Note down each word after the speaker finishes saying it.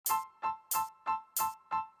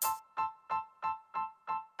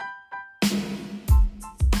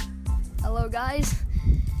Hello, guys.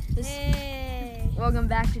 Hey. Welcome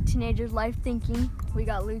back to Teenagers Life Thinking. We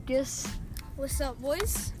got Lucas. What's up,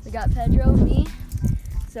 boys? We got Pedro, me.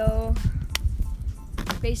 So,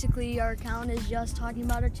 basically, our account is just talking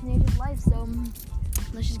about our teenagers' life. So,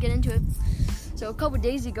 let's just get into it. So, a couple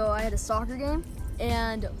days ago, I had a soccer game,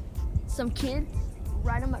 and some kid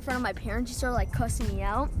right in front of my parents, he started like cussing me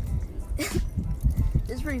out.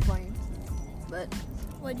 It's pretty funny, but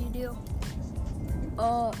What'd you do?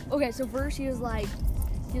 Okay, so first he was like,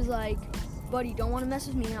 buddy, don't want to mess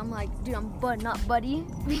with me. And I'm like, dude, I'm Bud, not Buddy,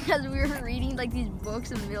 because we were reading like these books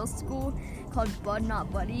in middle school called Bud,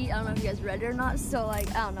 Not Buddy. I don't know if you guys read it or not. So like,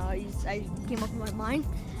 I don't know, I came up with my mind,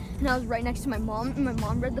 and I was right next to my mom, and my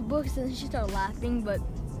mom read the books, and then she started laughing. But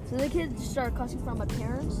so the kid just started cussing in front of my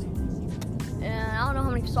parents, and I don't know how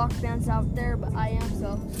many soccer fans out there, but I am.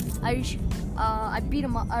 So I beat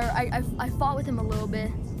him up, or I fought with him a little bit.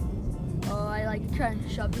 I like tried to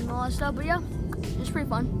shove him and all that stuff, but yeah, it was pretty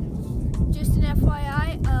fun. Just an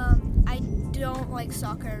FYI, I don't like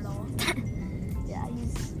soccer at all. Yeah,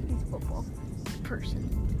 he's a football person.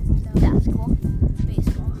 No. Basketball.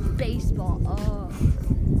 Baseball.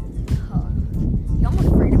 You almost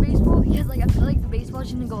afraid of baseball? Because like I feel like the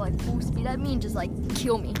baseball's gonna go like full speed at me and just like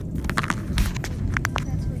kill me.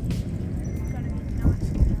 That's what you gotta be not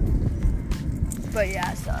scared of. But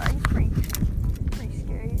yeah, so it's pretty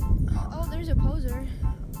scary. Oh, there's a poser.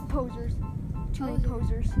 Posers. Too many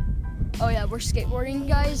posers. Oh yeah, we're skateboarding,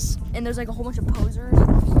 guys, and there's like a whole bunch of posers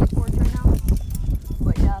on skateboards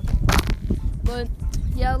right now. But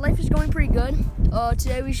yeah, life is going pretty good.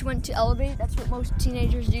 Today we went to Elevate. That's what most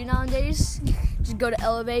teenagers do nowadays. Just go to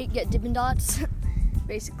Elevate, get Dippin' Dots,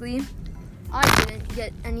 basically. I didn't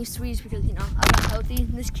get any sweets because, you know, I'm not healthy.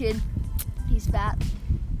 This kid, he's fat.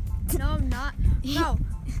 No, I'm not. No.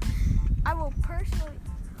 I will personally.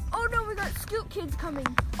 Oh no, we got Scoot kids coming.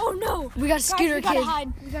 Oh no. We got Scooter we gotta kids.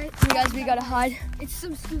 hide. We gotta hide. It's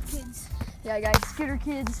some Scoot kids. Yeah, guys, Scooter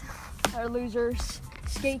kids are losers.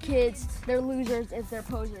 Skate kids, they're losers if they're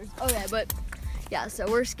posers. Okay, but yeah, so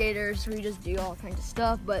we're skaters. We just do all kinds of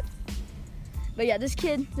stuff. But yeah, this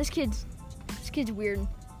kid's weird.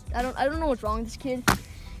 I don't know what's wrong with this kid.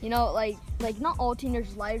 You know, like not all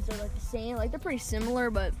teenagers' lives are like the same. Like they're pretty similar,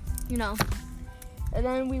 but you know. And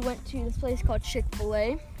then we went to this place called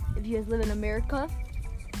Chick-fil-A. If you guys live in America.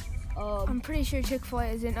 I'm pretty sure Chick-fil-A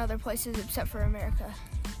is in other places except for America.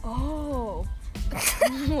 Oh.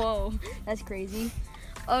 Whoa, that's crazy.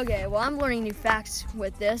 Okay, well, I'm learning new facts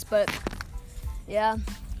with this, but yeah.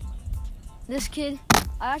 This kid,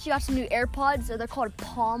 I actually got some new AirPods. They're called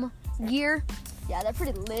Palm Gear. Yeah, they're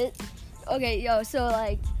pretty lit. Okay, yo, so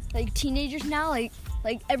like teenagers now, like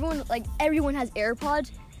everyone has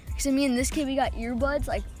AirPods. Except me and this kid, we got earbuds,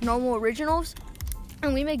 like normal originals.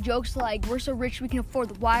 And we make jokes like, we're so rich we can afford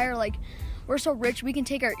the wire. Like, we're so rich we can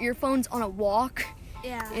take our earphones on a walk.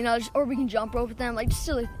 Yeah. You know, or we can jump rope with them. Like, just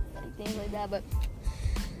silly things like that. But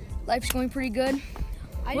life's going pretty good.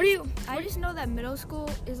 I just know that middle school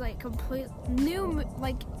is like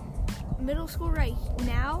middle school right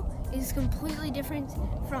now is completely different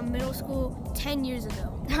from middle school 10 years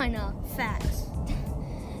ago. I know. Facts.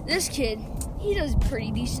 This kid, he does pretty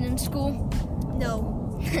decent in school.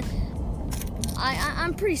 No.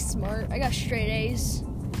 I'm pretty smart. I got straight A's.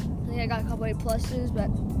 I think I got a couple A pluses, but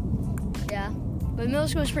yeah. But middle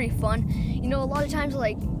school is pretty fun. You know, a lot of times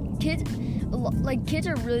kids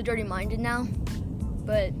are really dirty minded now.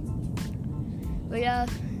 But yeah,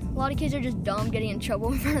 a lot of kids are just dumb, getting in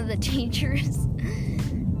trouble in front of the teachers.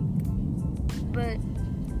 But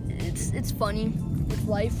it's funny. It's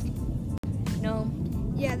life. You know.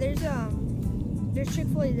 Yeah, there's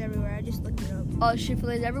Chick-fil-A's everywhere. I just looked it up. Oh,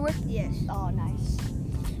 Chick-fil-A's everywhere? Yes. Oh, nice.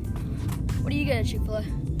 What do you get at Chick-fil-A?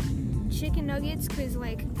 Chicken nuggets, because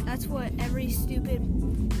like that's what every stupid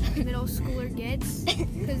middle schooler gets,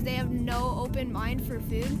 because they have no open mind for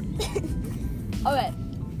food. Okay,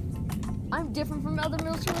 I'm different from other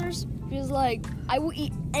middle schoolers because like I will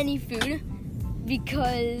eat any food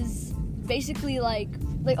because basically like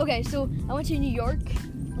okay, so I went to New York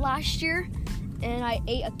last year and I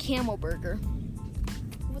ate a camel burger.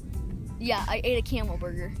 What? Yeah, I ate a camel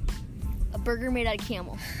burger. A burger made out of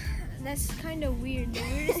camel. That's kind of weird. The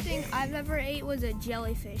weirdest thing I've ever ate was a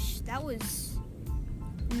jellyfish. That was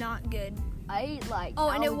not good. I ate like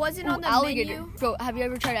and it wasn't on the alligator. menu. Bro, have you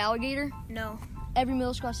ever tried alligator? No. Every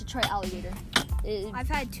middle school has to try alligator. I've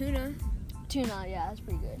had tuna. Tuna, yeah, that's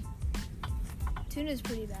pretty good. Tuna's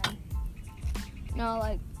pretty bad. No,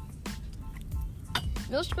 like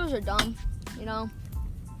middle schools are dumb, you know.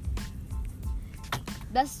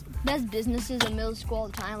 Best businesses in middle school all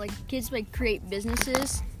the time. Like kids like create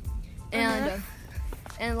businesses, and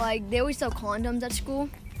and like they always sell condoms at school.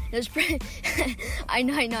 It was pretty. I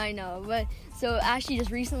know. But so actually,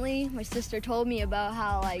 just recently, my sister told me about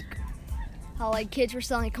how kids were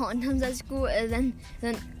selling condoms at school, and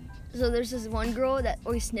then so there's this one girl that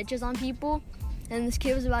always snitches on people, and this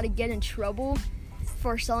kid was about to get in trouble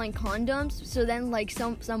for selling condoms. So then like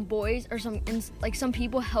some boys or some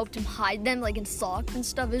people helped him hide them like in socks and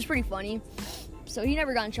stuff. It was pretty funny. So he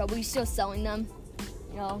never got in trouble. He's still selling them.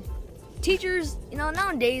 Teachers,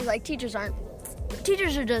 nowadays like teachers are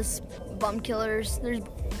just bum killers. There's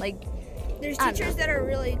teachers that are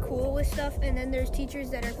really cool with stuff, and then there's teachers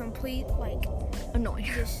that are complete like annoying.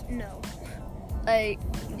 Just no. Like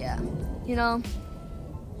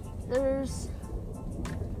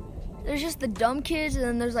there's just the dumb kids, and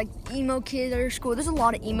then there's like emo kids at our school. There's a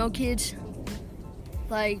lot of emo kids.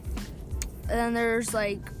 And then there's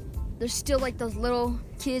still like those little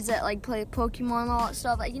kids that like play Pokemon and all that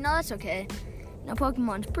stuff. That's okay.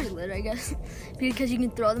 Pokemon's pretty lit, I guess, because you can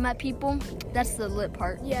throw them at people. That's the lit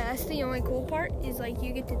part. Yeah, that's the only cool part, is like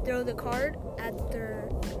you get to throw the card at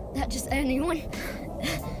just anyone.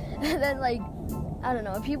 And then I don't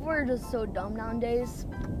know, people are just so dumb nowadays.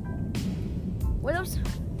 What else?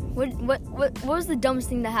 What was the dumbest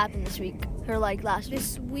thing that happened this week or last week?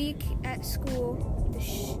 This week at school,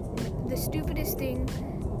 the stupidest thing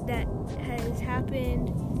that has happened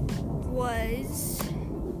was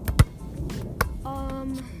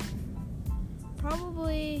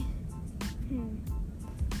probably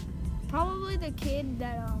the kid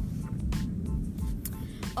that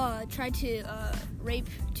tried to rape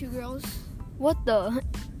 2 girls. What the?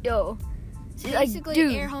 Yo. See, basically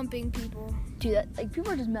dude, air humping people. Dude,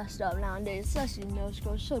 people are just messed up nowadays, especially in middle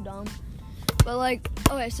school. It's so dumb. But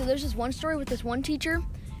okay, so there's this one story with this one teacher.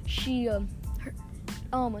 She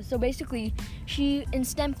so basically she in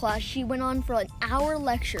STEM class, she went on for an hour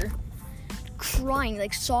lecture crying,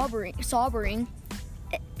 sobbing,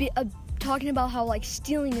 talking about how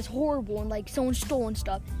stealing is horrible and someone stole and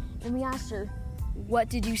stuff. And we asked her, what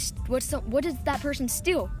did that person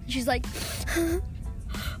steal? And she's like,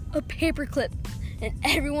 a paperclip. And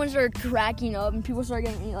everyone started cracking up, and people started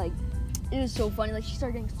getting it was so funny. She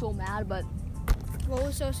started getting so mad. But what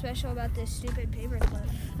was so special about this stupid paperclip?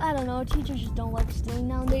 I don't know. Teachers just don't like stealing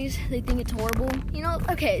nowadays. They think it's horrible.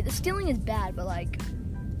 Okay, the stealing is bad, but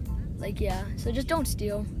yeah. So just don't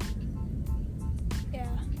steal. Yeah.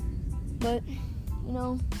 But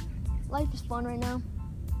life is fun right now.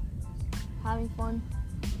 Having fun.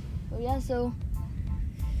 So yeah. So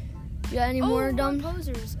you got any more dumb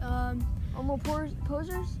posers? More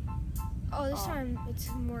posers? Oh, this time it's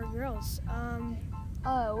more girls.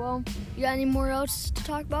 Well, you got any more else to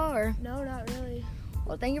talk about, or? No, not really.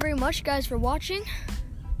 Well, thank you very much, guys, for watching.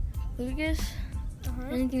 Lucas,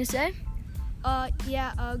 anything to say?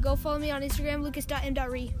 Yeah, go follow me on Instagram,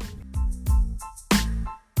 lucas.m.re.